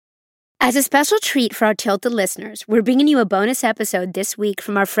As a special treat for our Tilted listeners, we're bringing you a bonus episode this week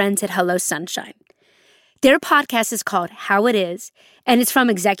from our friends at Hello Sunshine. Their podcast is called How It Is, and it's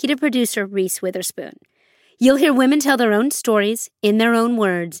from executive producer Reese Witherspoon. You'll hear women tell their own stories in their own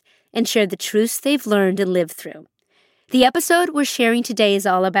words and share the truths they've learned and lived through. The episode we're sharing today is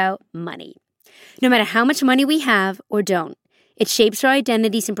all about money. No matter how much money we have or don't, it shapes our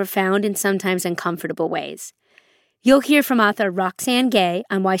identities in profound and sometimes uncomfortable ways. You'll hear from author Roxane Gay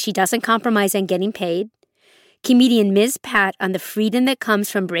on why she doesn't compromise on getting paid, comedian Ms. Pat on the freedom that comes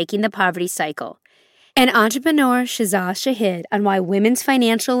from breaking the poverty cycle, and entrepreneur Shiza Shahid on why women's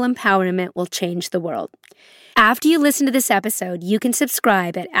financial empowerment will change the world. After you listen to this episode, you can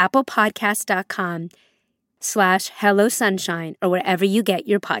subscribe at applepodcast.com/Hello Sunshine or wherever you get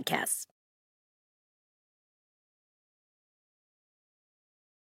your podcasts.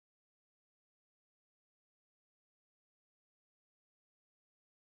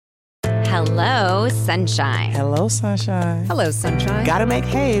 Hello, sunshine. Hello, sunshine. Hello, sunshine. Gotta make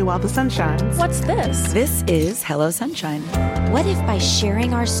hay while the sun shines. What's this? This is Hello, sunshine. What if by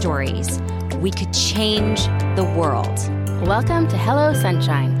sharing our stories, we could change the world? Welcome to Hello,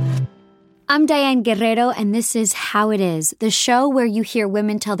 Sunshine. I'm Diane Guerrero, and this is How It Is, the show where you hear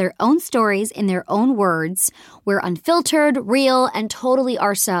women tell their own stories in their own words. We're unfiltered, real, and totally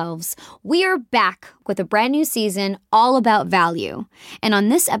ourselves. We are back with a brand new season all about value. And on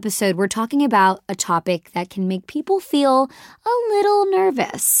this episode, we're talking about a topic that can make people feel a little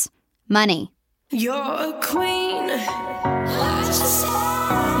nervous. Money. You're a queen. You're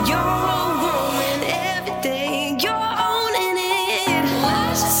a woman every day. You're owning it.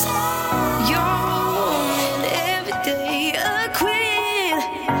 You're a woman every day. A queen.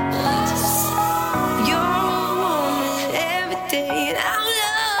 You're a woman every day. And I'm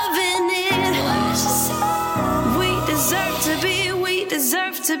loving it. We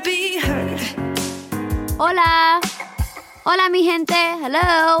deserve to be heard. Hola. Hola, mi gente.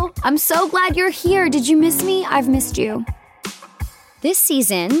 Hello. I'm so glad you're here. Did you miss me? I've missed you. This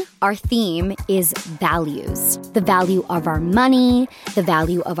season, our theme is values. The value of our money, the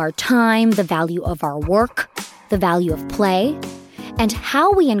value of our time, the value of our work, the value of play, and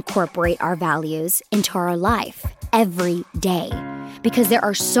how we incorporate our values into our life every day. Because there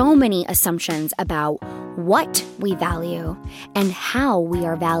are so many assumptions about what we value and how we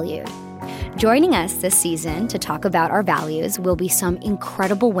are valued. Joining us this season to talk about our values will be some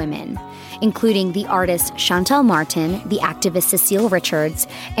incredible women, including the artist Chantal Martin, the activist Cecile Richards,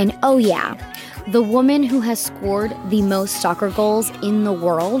 and oh yeah, the woman who has scored the most soccer goals in the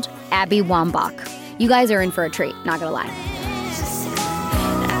world, Abby Wambach. You guys are in for a treat, not gonna lie.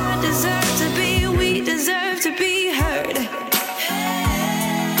 We deserve to be heard.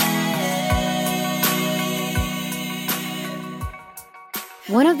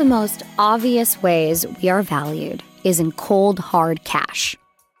 One of the most obvious ways we are valued is in cold, hard cash.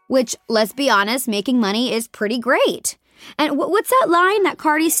 Which, let's be honest, making money is pretty great. And what's that line that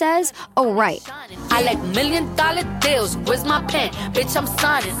Cardi says? Oh, right. I like $1 million deals. Where's my pen? Bitch, I'm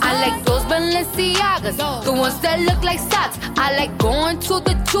signing. I like those Balenciagas, the ones that look like socks. I like going to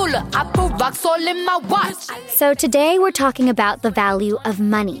the Tula. I put rocks all in my watch. So today we're talking about the value of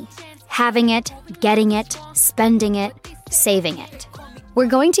money. Having it, getting it, spending it, saving it. We're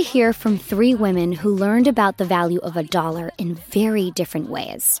going to hear from 3 women who learned about the value of a dollar in very different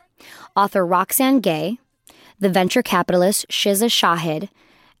ways. Author Roxane Gay, the venture capitalist Shiza Shahid,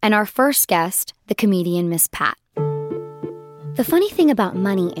 and our first guest, the comedian Miss Pat. The funny thing about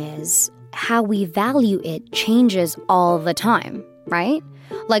money is how we value it changes all the time, right?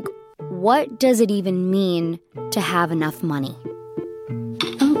 Like, what does it even mean to have enough money?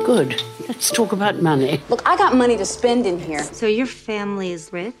 Oh, good. Let's talk about money. Look, I got money to spend in here. So your family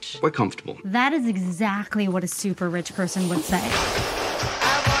is rich? We're comfortable. That is exactly what a super rich person would say.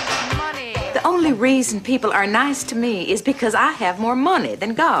 The only reason people are nice to me is because I have more money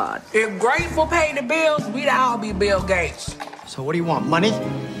than God. If grateful paid the bills, we'd all be Bill Gates. So what do you want, money?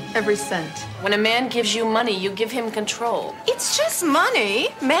 Every cent. When a man gives you money, you give him control. It's just money.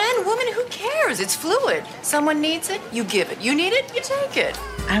 Man, woman, who cares? It's fluid. Someone needs it, you give it. You need it, you take it.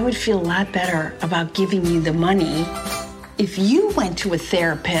 I would feel a lot better about giving you the money if you went to a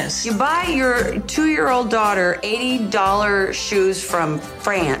therapist. You buy your 2-year-old daughter $80 shoes from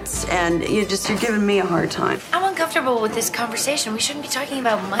France, and you're giving me a hard time. I'm uncomfortable with this conversation. We shouldn't be talking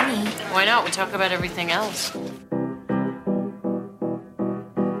about money. Why not? We talk about everything else.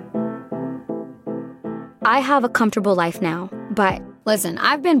 I have a comfortable life now, but listen,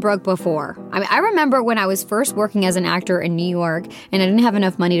 I've been broke before. I remember when I was first working as an actor in New York and I didn't have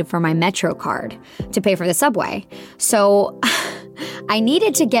enough money for my Metro card to pay for the subway. So I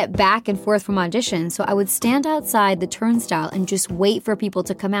needed to get back and forth from auditions, so I would stand outside the turnstile and just wait for people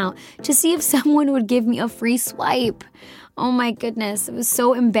to come out to see if someone would give me a free swipe. Oh my goodness, it was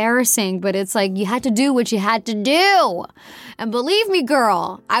so embarrassing, but it's like you had to do what you had to do. And believe me,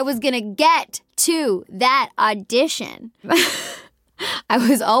 girl, I was gonna get to that audition. I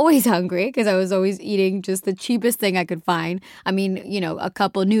was always hungry because I was always eating just the cheapest thing I could find. I mean, a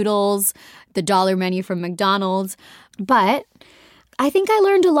couple noodles, the dollar menu from McDonald's. But I think I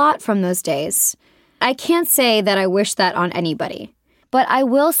learned a lot from those days. I can't say that I wish that on anybody. But I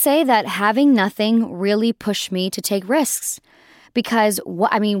will say that having nothing really pushed me to take risks. Because,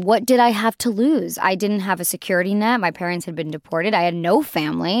 what did I have to lose? I didn't have a security net. My parents had been deported. I had no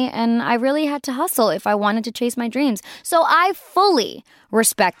family. And I really had to hustle if I wanted to chase my dreams. So I fully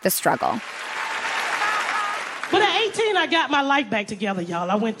respect the struggle. But at 18, I got my life back together, y'all.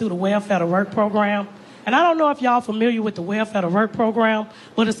 I went through the Welfare to Work program. And I don't know if y'all familiar with the Welfare to Work program,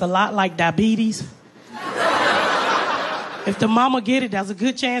 but it's a lot like diabetes. If the mama get it, there's a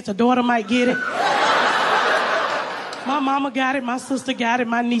good chance the daughter might get it. My mama got it, my sister got it,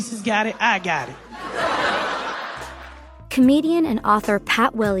 my nieces got it, I got it. Comedian and author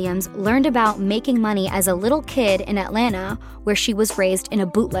Pat Williams learned about making money as a little kid in Atlanta, where she was raised in a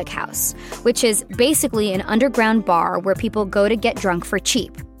bootleg house, which is basically an underground bar where people go to get drunk for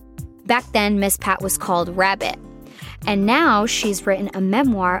cheap. Back then, Miss Pat was called Rabbit. And now she's written a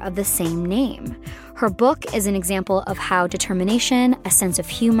memoir of the same name. Her book is an example of how determination, a sense of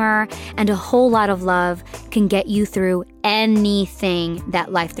humor, and a whole lot of love can get you through anything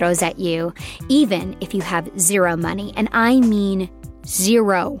that life throws at you, even if you have zero money. And I mean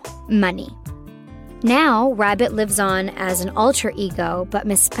zero money. Now, Rabbit lives on as an alter ego, but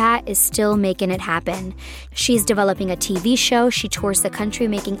Miss Pat is still making it happen. She's developing a TV show. She tours the country,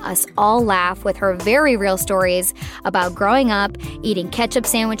 making us all laugh with her very real stories about growing up, eating ketchup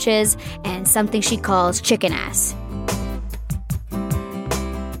sandwiches, and something she calls chicken ass.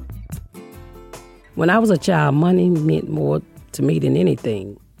 When I was a child, money meant more to me than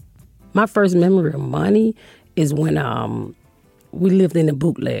anything. My first memory of money is when we lived in a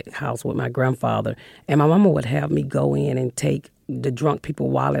bootleg house with my grandfather, and my mama would have me go in and take the drunk people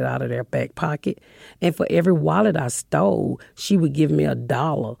wallet out of their back pocket. And for every wallet I stole, she would give me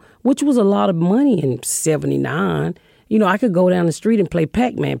 $1, which was a lot of money in 79. I could go down the street and play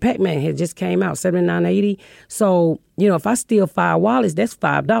Pac-Man. Pac-Man had just came out, 79.80. So, if I steal 5 wallets, that's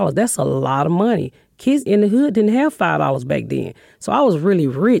 $5. That's a lot of money. Kids in the hood didn't have $5 back then. So I was really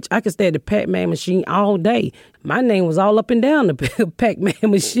rich. I could stay at the Pac-Man machine all day. My name was all up and down the Pac-Man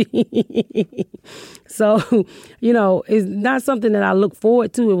machine. So, it's not something that I look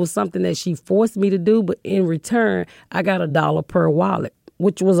forward to. It was something that she forced me to do. But in return, I got $1 per wallet,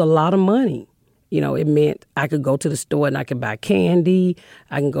 which was a lot of money. It meant I could go to the store and I could buy candy.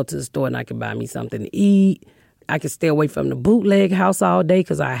 I can go to the store and I could buy me something to eat. I could stay away from the bootleg house all day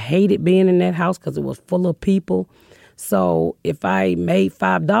because I hated being in that house because it was full of people. So if I made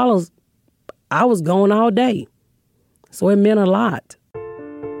 $5, I was gone all day. So it meant a lot.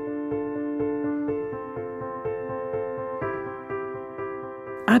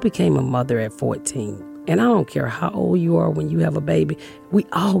 I became a mother at 14. And I don't care how old you are when you have a baby. We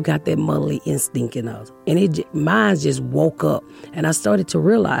all got that motherly instinct in us. And mine just woke up. And I started to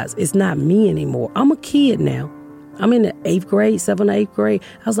realize it's not me anymore. I'm a kid now. I'm in the 8th grade, 7th or 8th grade.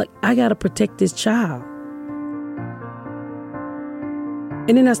 I was like, I got to protect this child.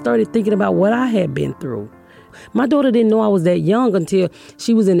 And then I started thinking about what I had been through. My daughter didn't know I was that young until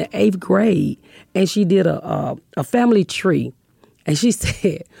she was in the 8th grade. And she did a family tree. And she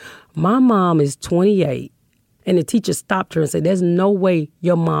said, my mom is 28. And the teacher stopped her and said, there's no way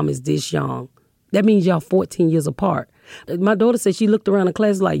your mom is this young. That means y'all 14 years apart. My daughter said she looked around the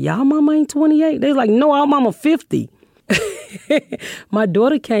class like, y'all mama ain't 28? They was like, no, our mama 50. My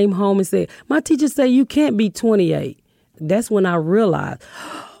daughter came home and said, my teacher said you can't be 28. That's when I realized,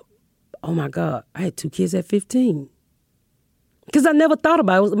 oh my God, I had 2 kids at 15. Because I never thought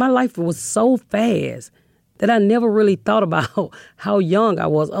about it. My life was so fast that I never really thought about how young I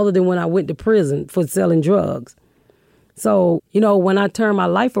was other than when I went to prison for selling drugs. So, when I turned my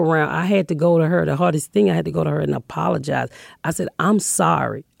life around, I had to go to her. The hardest thing, I had to go to her and apologize. I said, I'm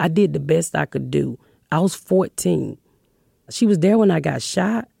sorry. I did the best I could do. I was 14. She was there when I got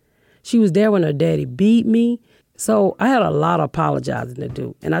shot. She was there when her daddy beat me. So I had a lot of apologizing to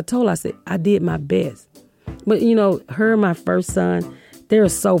do. And I told her, I said, I did my best. But, her and my first son, they were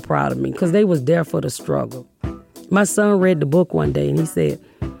so proud of me because they was there for the struggle. My son read the book one day and he said,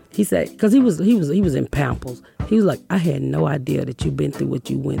 because he was in Pampers. He was like, I had no idea that you've been through what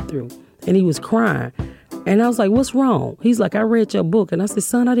you went through. And he was crying. And I was like, what's wrong? He's like, I read your book. And I said,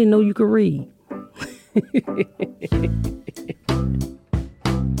 son, I didn't know you could read.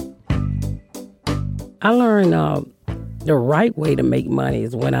 I learned the right way to make money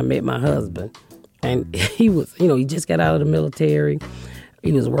is when I met my husband. And he was, he just got out of the military.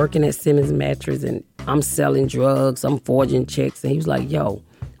 He was working at Simmons Mattress, and I'm selling drugs. I'm forging checks. And he was like, yo,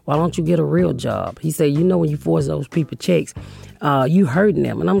 why don't you get a real job? He said, when you forge those people checks, you hurting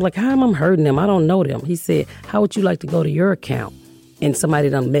them. And I'm like, how am I hurting them? I don't know them. He said, how would you like to go to your account and somebody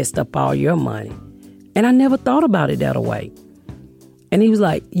done messed up all your money? And I never thought about it that way. And he was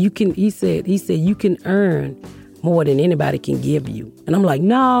like, he said, you can earn more than anybody can give you. And I'm like,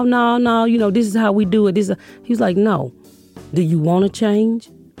 no, this is how we do it. He was like, no. Do you want to change?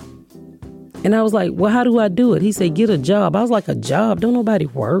 And I was like, well, how do I do it? He said, get a job. I was like, a job? Don't nobody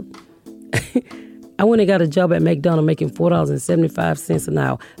work. I went and got a job at McDonald's making $4.75 an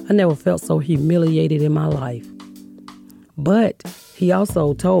hour. I never felt so humiliated in my life. But he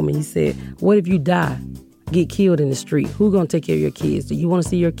also told me, he said, what if you die, get killed in the street? Who's going to take care of your kids? Do you want to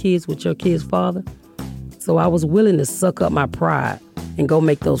see your kids with your kid's father? So I was willing to suck up my pride and go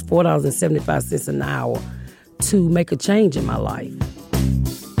make those $4.75 an hour to make a change in my life.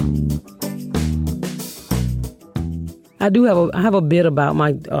 I have a bit about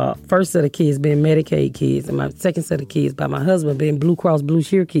my first set of kids being Medicaid kids and my second set of kids by my husband being Blue Cross Blue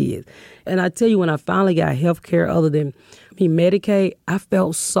Shield kids. And I tell you, when I finally got health care other than Medicaid, I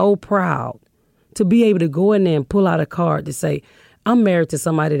felt so proud to be able to go in there and pull out a card to say, I'm married to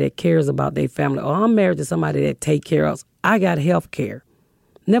somebody that cares about their family, or I'm married to somebody that take care of us. I got health care.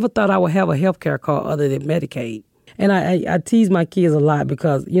 Never thought I would have a health care card other than Medicaid. And I tease my kids a lot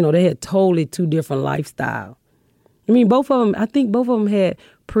because, they had totally two different lifestyles. I mean, I think both of them had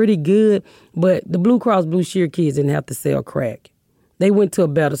pretty good, but the Blue Cross Blue Shield kids didn't have to sell crack. They went to a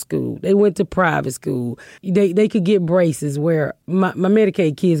better school. They went to private school. They could get braces where my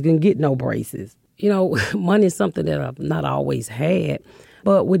Medicaid kids couldn't get no braces. Money is something that I've not always had.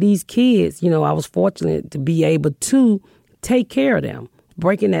 But with these kids, I was fortunate to be able to take care of them,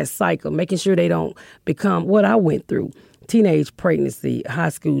 breaking that cycle, making sure they don't become what I went through. Teenage pregnancy, high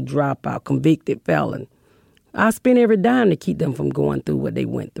school dropout, convicted felon. I spent every dime to keep them from going through what they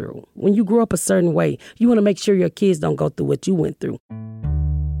went through. When you grow up a certain way, you want to make sure your kids don't go through what you went through.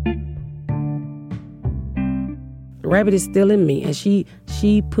 Rabbit is still in me, and she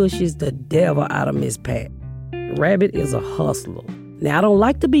pushes the devil out of Miss Pat. Rabbit is a hustler. Now, I don't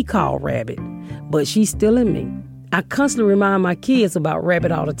like to be called Rabbit, but she's still in me. I constantly remind my kids about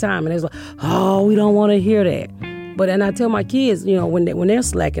Rabbit all the time, and they're like, oh, we don't want to hear that. And I tell my kids, when they're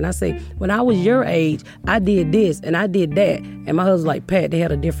slacking, I say, when I was your age, I did this and I did that. And my husband's like, Pat, they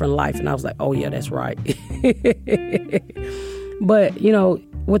had a different life. And I was like, oh, yeah, that's right. But,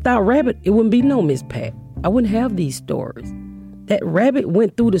 without Rabbit, it wouldn't be no Miss Pat. I wouldn't have these stories. That Rabbit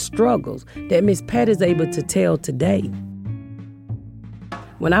went through the struggles that Miss Pat is able to tell today.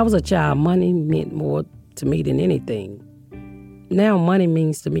 When I was a child, money meant more to me than anything. Now money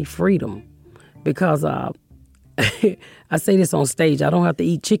means to me freedom. Because I say this on stage, I don't have to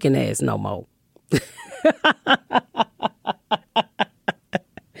eat chicken ass no more.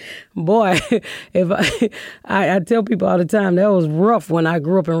 Boy, if I tell people all the time, that was rough when I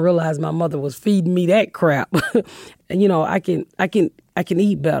grew up and realized my mother was feeding me that crap. I can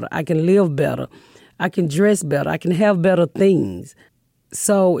eat better, I can live better, I can dress better, I can have better things.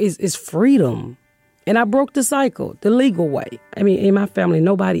 So it's freedom. And I broke the cycle, the legal way. I mean, in my family,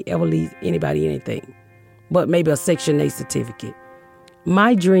 nobody ever leaves anybody anything, but maybe a Section 8 certificate.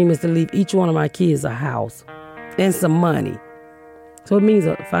 My dream is to leave each one of my kids a house and some money. So it means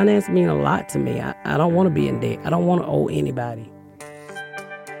finance means a lot to me. I don't want to be in debt. I don't want to owe anybody.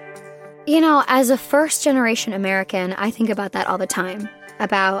 As a first-generation American, I think about that all the time,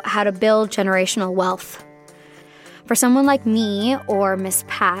 about how to build generational wealth. For someone like me or Miss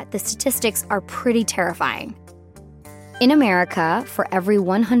Pat, the statistics are pretty terrifying. In America, for every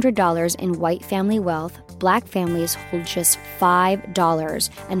 $100 in white family wealth, Black families hold just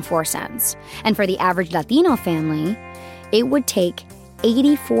 $5.04. And for the average Latino family, it would take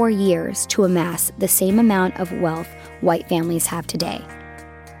 84 years to amass the same amount of wealth white families have today.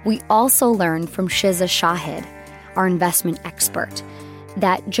 We also learned from Shiza Shahid, our investment expert,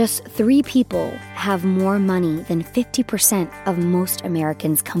 that just 3 people have more money than 50% of most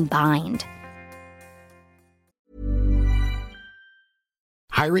Americans combined.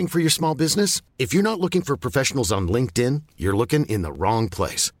 Hiring for your small business? If you're not looking for professionals on LinkedIn, you're looking in the wrong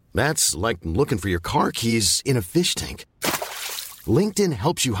place. That's like looking for your car keys in a fish tank. LinkedIn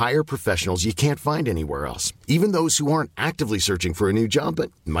helps you hire professionals you can't find anywhere else, even those who aren't actively searching for a new job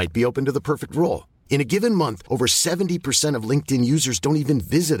but might be open to the perfect role. In a given month, over 70% of LinkedIn users don't even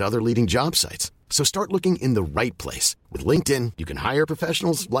visit other leading job sites. So start looking in the right place. With LinkedIn, you can hire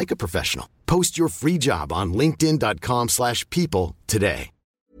professionals like a professional. Post your free job on linkedin.com/people today.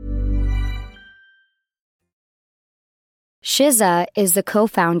 Shiza is the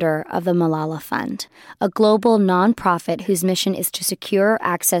co-founder of the Malala Fund, a global nonprofit whose mission is to secure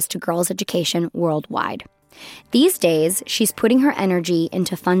access to girls' education worldwide. These days, she's putting her energy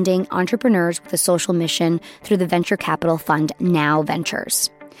into funding entrepreneurs with a social mission through the venture capital fund Now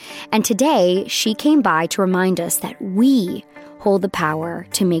Ventures. And today, she came by to remind us that we hold the power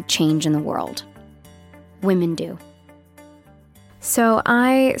to make change in the world. Women do. So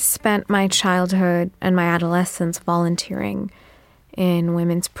I spent my childhood and my adolescence volunteering in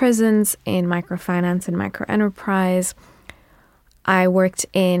women's prisons, in microfinance and microenterprise. I worked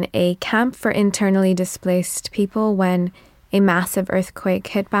in a camp for internally displaced people when a massive earthquake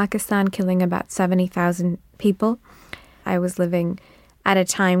hit Pakistan, killing about 70,000 people. I was living at a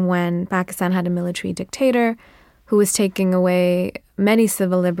time when Pakistan had a military dictator who was taking away many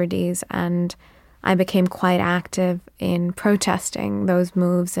civil liberties, and I became quite active in protesting those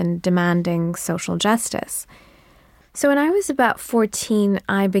moves and demanding social justice. So when I was about 14,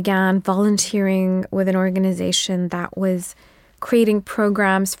 I began volunteering with an organization that was creating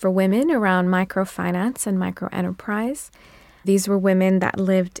programs for women around microfinance and microenterprise. These were women that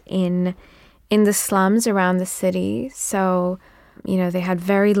lived in the slums around the city. So, they had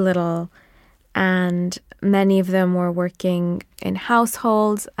very little, and many of them were working in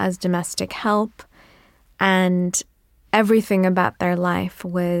households as domestic help, and everything about their life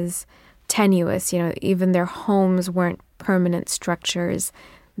was tenuous. Even their homes weren't permanent structures.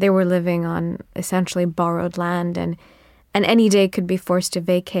 They were living on essentially borrowed land, and any day could be forced to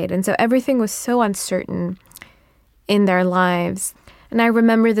vacate. And so everything was so uncertain in their lives. And I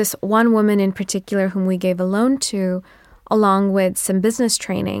remember this one woman in particular whom we gave a loan to, along with some business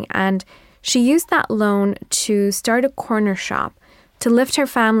training. And she used that loan to start a corner shop, to lift her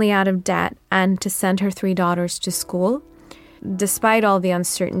family out of debt, and to send her 3 daughters to school. Despite all the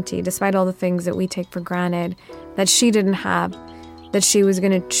uncertainty, despite all the things that we take for granted that she didn't have, that she was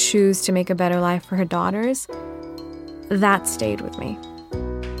going to choose to make a better life for her daughters, that stayed with me.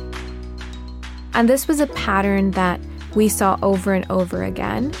 And this was a pattern that we saw over and over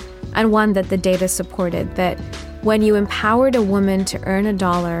again, and one that the data supported, that when you empowered a woman to earn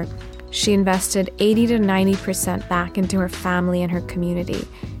 $1, she invested 80 to 90% back into her family and her community.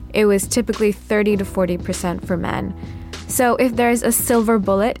 It was typically 30 to 40% for men. So if there's a silver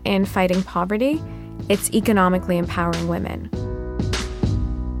bullet in fighting poverty, it's economically empowering women.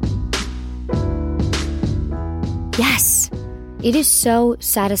 Yes, it is so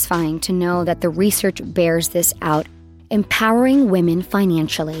satisfying to know that the research bears this out. Empowering women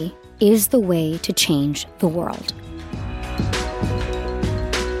financially is the way to change the world.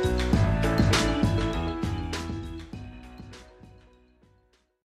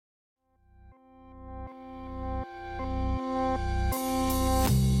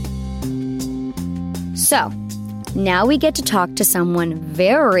 So, now we get to talk to someone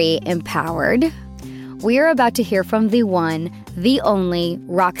very empowered. We are about to hear from the one, the only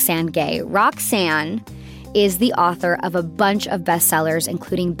Roxane Gay. Roxane is the author of a bunch of bestsellers,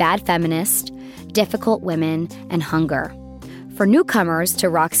 including Bad Feminist, Difficult Women, and Hunger. For newcomers to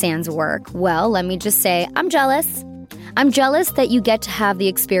Roxane's work, well, let me just say, I'm jealous. I'm jealous that you get to have the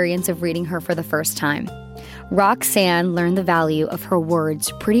experience of reading her for the first time. Roxane learned the value of her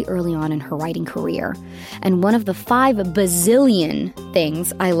words pretty early on in her writing career. And one of the 5 bazillion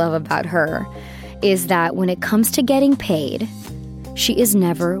things I love about her is that when it comes to getting paid, she is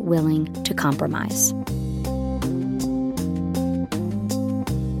never willing to compromise.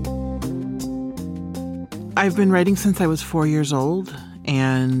 I've been writing since I was 4 years old,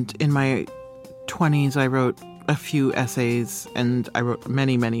 and in my 20s I wrote a few essays and I wrote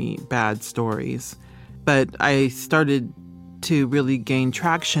many, many bad stories. But I started to really gain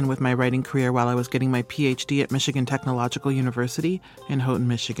traction with my writing career while I was getting my PhD at Michigan Technological University in Houghton,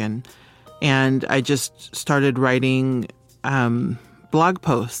 Michigan. And I just started writing blog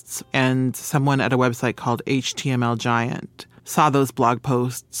posts, and someone at a website called HTML Giant saw those blog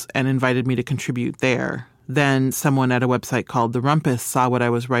posts and invited me to contribute there. Then someone at a website called The Rumpus saw what I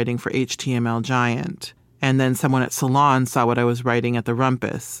was writing for HTML Giant. And then someone at Salon saw what I was writing at The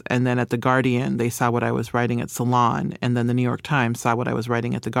Rumpus. And then at The Guardian, they saw what I was writing at Salon. And then the New York Times saw what I was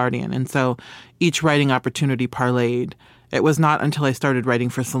writing at The Guardian. And so each writing opportunity parlayed. It was not until I started writing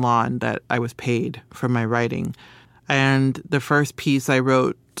for Salon that I was paid for my writing. And the first piece I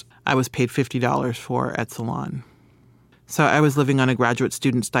wrote, I was paid $50 for at Salon. So I was living on a graduate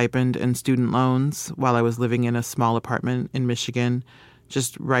student stipend and student loans while I was living in a small apartment in Michigan,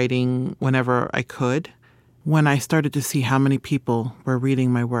 just writing whenever I could. When I started to see how many people were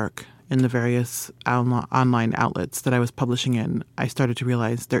reading my work in the various online outlets that I was publishing in, I started to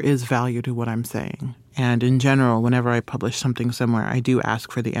realize there is value to what I'm saying. And in general, whenever I publish something somewhere, I do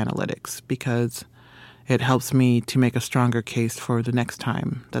ask for the analytics because it helps me to make a stronger case for the next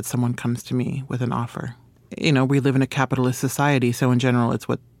time that someone comes to me with an offer. You know, we live in a capitalist society, so in general, it's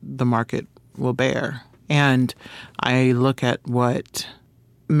what the market will bear. And I look at what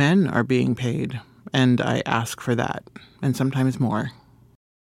men are being paid, and I ask for that, and sometimes more.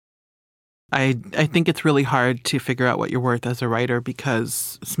 I think it's really hard to figure out what you're worth as a writer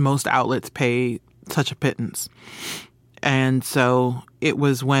because most outlets pay such a pittance. And so it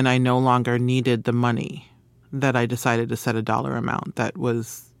was when I no longer needed the money that I decided to set a dollar amount that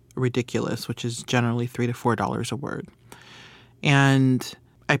was ridiculous, which is generally $3 to $4 a word. And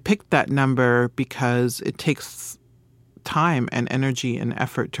I picked that number because it takes time and energy and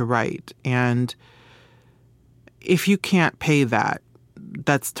effort to write. And if you can't pay that,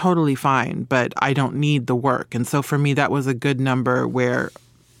 that's totally fine, but I don't need the work. And so for me, that was a good number where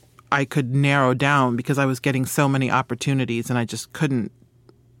I could narrow down because I was getting so many opportunities and I just couldn't.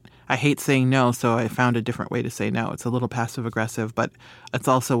 I hate saying no, so I found a different way to say no. It's a little passive-aggressive, but it's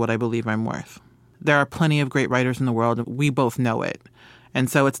also what I believe I'm worth. There are plenty of great writers in the world. We both know it. And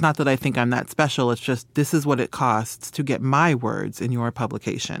so it's not that I think I'm that special. It's just this is what it costs to get my words in your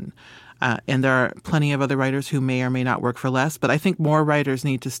publication. And there are plenty of other writers who may or may not work for less, but I think more writers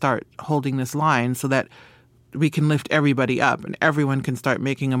need to start holding this line so that we can lift everybody up and everyone can start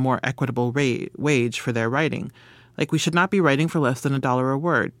making a more equitable wage for their writing. Like, we should not be writing for less than $1 a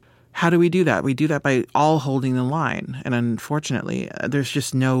word. How do we do that? We do that by all holding the line. And unfortunately, there's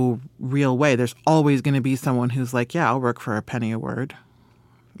just no real way. There's always going to be someone who's like, yeah, I'll work for a penny a word.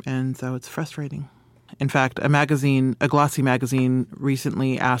 And so it's frustrating. In fact, a glossy magazine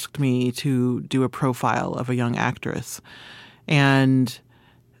recently asked me to do a profile of a young actress. And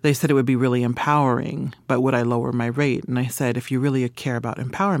they said it would be really empowering, but would I lower my rate? And I said, if you really care about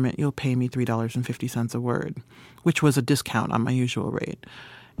empowerment, you'll pay me $3.50 a word, which was a discount on my usual rate.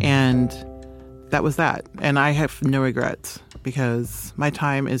 And that was that. And I have no regrets because my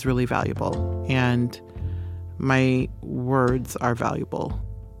time is really valuable and my words are valuable.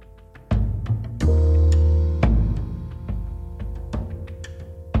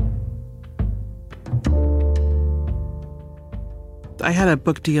 I had a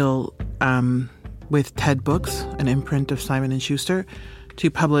book deal with TED Books, an imprint of Simon & Schuster, to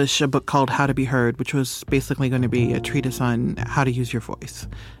publish a book called How to Be Heard, which was basically going to be a treatise on how to use your voice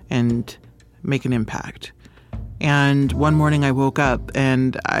and make an impact. And one morning I woke up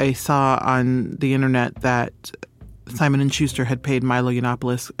and I saw on the internet that Simon & Schuster had paid Milo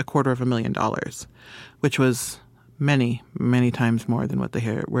Yiannopoulos $250,000, which was many, many times more than what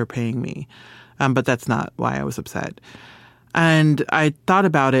they were paying me. But that's not why I was upset. And I thought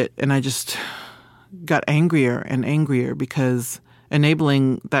about it and I just got angrier and angrier because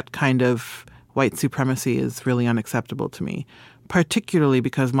enabling that kind of white supremacy is really unacceptable to me, particularly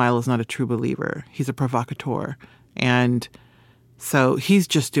because Milo's not a true believer. He's a provocateur. And so he's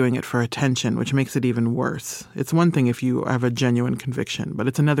just doing it for attention, which makes it even worse. It's one thing if you have a genuine conviction, but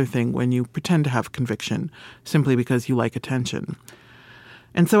it's another thing when you pretend to have conviction simply because you like attention.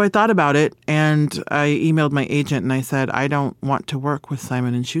 And so I thought about it and I emailed my agent and I said, I don't want to work with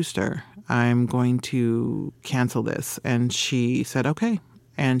Simon & Schuster. I'm going to cancel this. And she said, okay.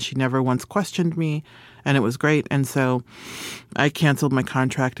 And she never once questioned me and it was great. And so I canceled my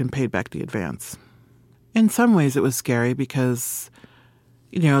contract and paid back the advance. In some ways it was scary because,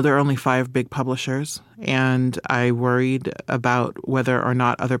 there are only 5 big publishers and I worried about whether or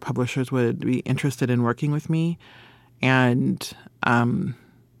not other publishers would be interested in working with me. And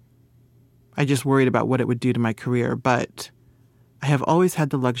I just worried about what it would do to my career. But I have always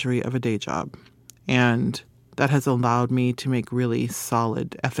had the luxury of a day job, and that has allowed me to make really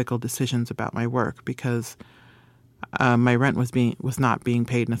solid ethical decisions about my work because my rent was not being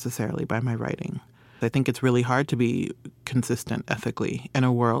paid necessarily by my writing. I think it's really hard to be consistent ethically in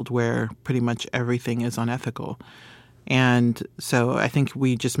a world where pretty much everything is unethical. And so I think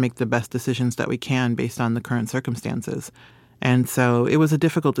we just make the best decisions that we can based on the current circumstances. And so it was a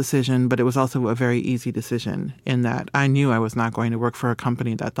difficult decision, but it was also a very easy decision in that I knew I was not going to work for a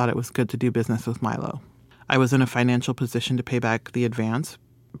company that thought it was good to do business with Milo. I was in a financial position to pay back the advance,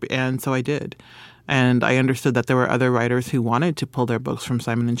 and so I did. And I understood that there were other writers who wanted to pull their books from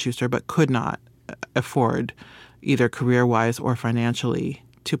Simon & Schuster but could not afford, either career-wise or financially,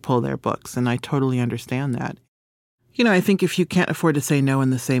 to pull their books. And I totally understand that. I think if you can't afford to say no in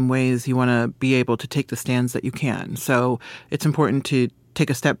the same ways, you want to be able to take the stands that you can. So it's important to take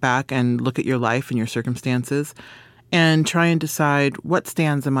a step back and look at your life and your circumstances and try and decide what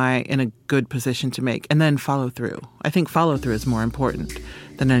stands am I in a good position to make, and then follow through. I think follow through is more important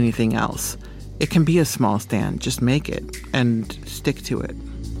than anything else. It can be a small stand. Just make it and stick to it.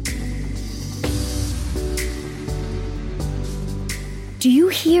 Do you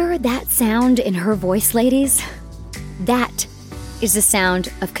hear that sound in her voice, ladies? That is the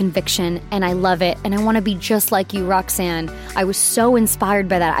sound of conviction, and I love it, and I want to be just like you, Roxane. I was so inspired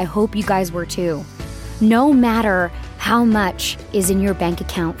by that. I hope you guys were too. No matter how much is in your bank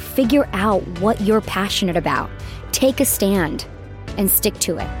account, figure out what you're passionate about. Take a stand and stick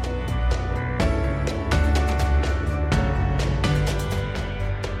to it.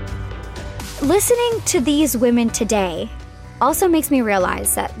 Listening to these women today also makes me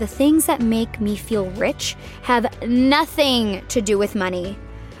realize that the things that make me feel rich have nothing to do with money.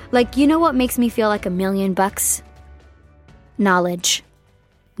 Like, you know what makes me feel like $1 million? Knowledge.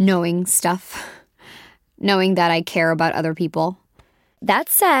 Knowing stuff. Knowing that I care about other people. That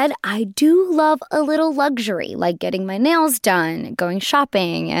said, I do love a little luxury, like getting my nails done, going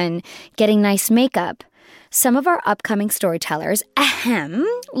shopping, and getting nice makeup. Some of our upcoming storytellers,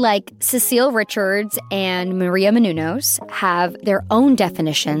 like Cecile Richards and Maria Menounos, have their own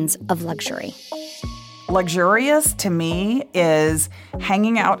definitions of luxury. Luxurious to me is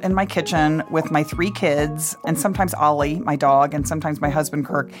hanging out in my kitchen with my 3 kids, and sometimes Ollie, my dog, and sometimes my husband,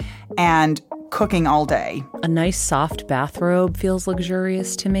 Kirk, and cooking all day. A nice soft bathrobe feels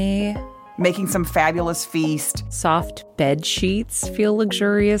luxurious to me. Making some fabulous feast. Soft bed sheets feel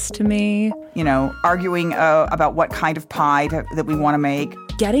luxurious to me. Arguing about what kind of pie that we want to make.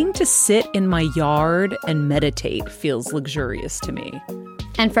 Getting to sit in my yard and meditate feels luxurious to me.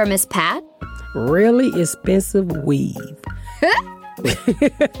 And for Miss Pat? Really expensive weave.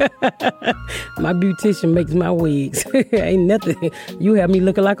 My beautician makes my wigs. Ain't nothing. You have me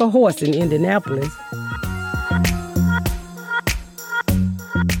looking like a horse in Indianapolis.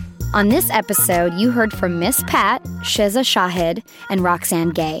 On this episode, you heard from Miss Pat, Shiza Shahid, and Roxane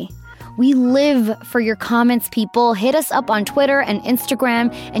Gay. We live for your comments, people. Hit us up on Twitter and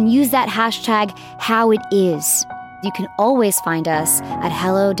Instagram and use that hashtag #HowItIs. You can always find us at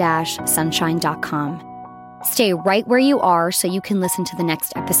hello-sunshine.com. Stay right where you are so you can listen to the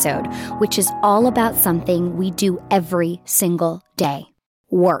next episode, which is all about something we do every single day.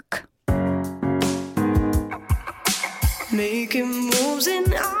 Work. Making moves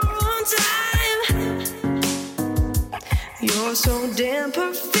in our own time. You're so damn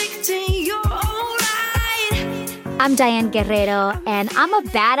perfect in your own right. I'm Diane Guerrero, and I'm a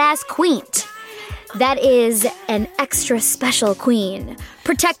badass queen. That is an extra special queen.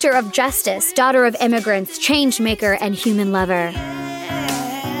 Protector of justice, daughter of immigrants, change maker, and human lover.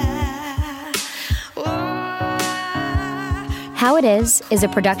 How It Is a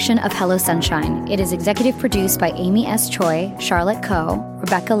production of Hello Sunshine. It is executive produced by Amy S. Choi, Charlotte Coe,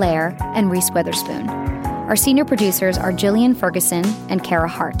 Rebecca Lair, and Reese Witherspoon. Our senior producers are Jillian Ferguson and Kara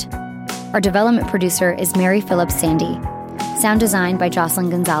Hart. Our development producer is Mary Phillips Sandy. Sound design by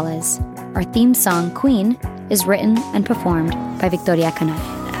Jocelyn Gonzalez. Our theme song, Queen, is written and performed by Victoria Canal.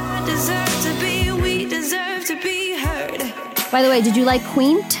 We deserve to be heard. By the way, did you like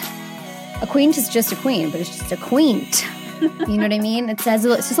quaint? A quaint is just a queen, but it's just a quaint. You know what I mean? It's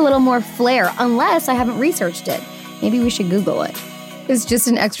just a little more flair, unless I haven't researched it. Maybe we should Google it. It's just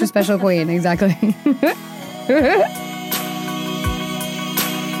an extra special queen, exactly.